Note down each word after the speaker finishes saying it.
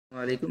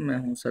वालेकुम, मैं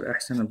हूं सर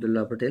अहसन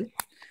अब्दुल्ला पटेल।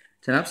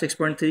 जनाब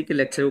 6.3 के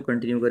लेक्चर को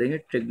कंटिन्यू करेंगे।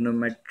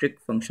 ट्रिग्नोमेट्रिक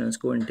फंक्शंस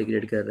को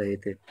इंटीग्रेट कर रहे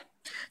थे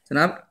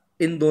जनाब।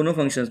 इन दोनों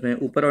फंक्शंस में,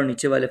 ऊपर और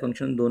नीचे वाले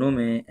फंक्शन दोनों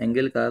में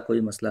एंगल का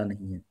कोई मसला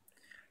नहीं है।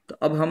 तो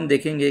अब हम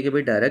देखेंगे कि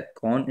भाई डायरेक्ट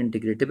कौन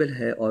इंटीग्रेटेबल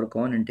है और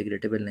कौन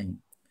इंटीग्रेटेबल नहीं।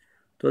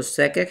 तो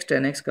sec x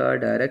tan x का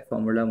डायरेक्ट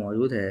फार्मूला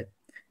मौजूद है,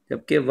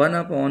 जबकि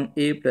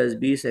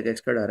 1/a+b sec x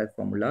का डायरेक्ट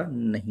फार्मूला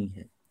नहीं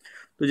है।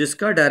 तो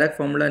जिसका डायरेक्ट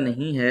फार्मूला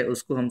नहीं है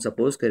उसको हम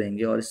सपोज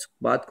करेंगे, और इस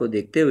बात को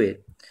देखते हुए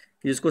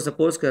कि जिसको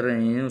सपोज कर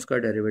रहे हैं उसका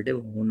डेरिवेटिव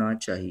होना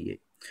चाहिए।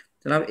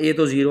 जनाब ए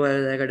तो ज़ीरो आ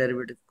जाएगा,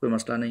 डेरिवेटिव कोई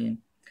मसला नहीं है।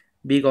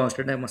 बी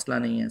कांस्टेंट है, मसला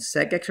नहीं है।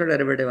 sec x का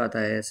डेरिवेटिव आता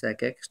है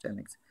sec x tan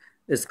x।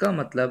 इसका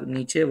मतलब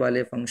नीचे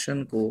वाले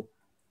फंक्शन को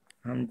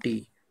हम t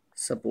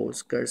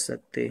सपोज कर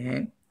सकते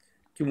हैं,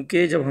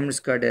 क्योंकि जब हम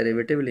इसका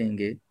डेरिवेटिव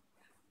लेंगे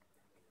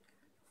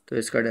तो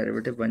इसका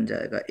डेरिवेटिव बन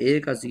जाएगा a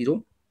का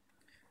ज़ीरो,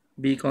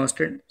 बी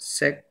कांस्टेंट,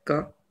 sec का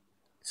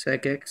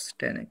sec x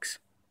tan x।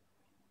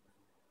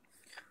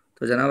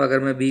 तो जनाब अगर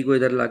मैं b को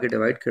इधर लाके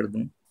डिवाइड कर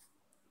दूं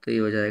तो ये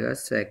हो जाएगा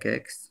sec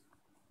x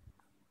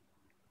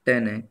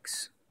tan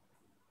x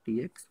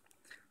dx।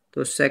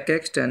 तो sec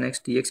x tan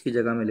x dx की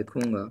जगह मैं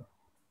लिखूंगा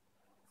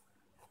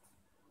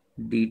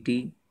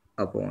dt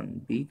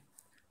अपॉन b,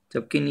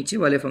 जबकि नीचे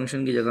वाले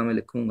फंक्शन की जगह मैं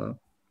लिखूंगा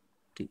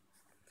t।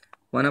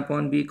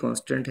 1/b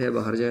कांस्टेंट है,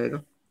 बाहर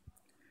जाएगा,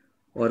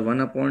 और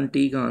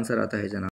 1/t का आंसर आता है जनाब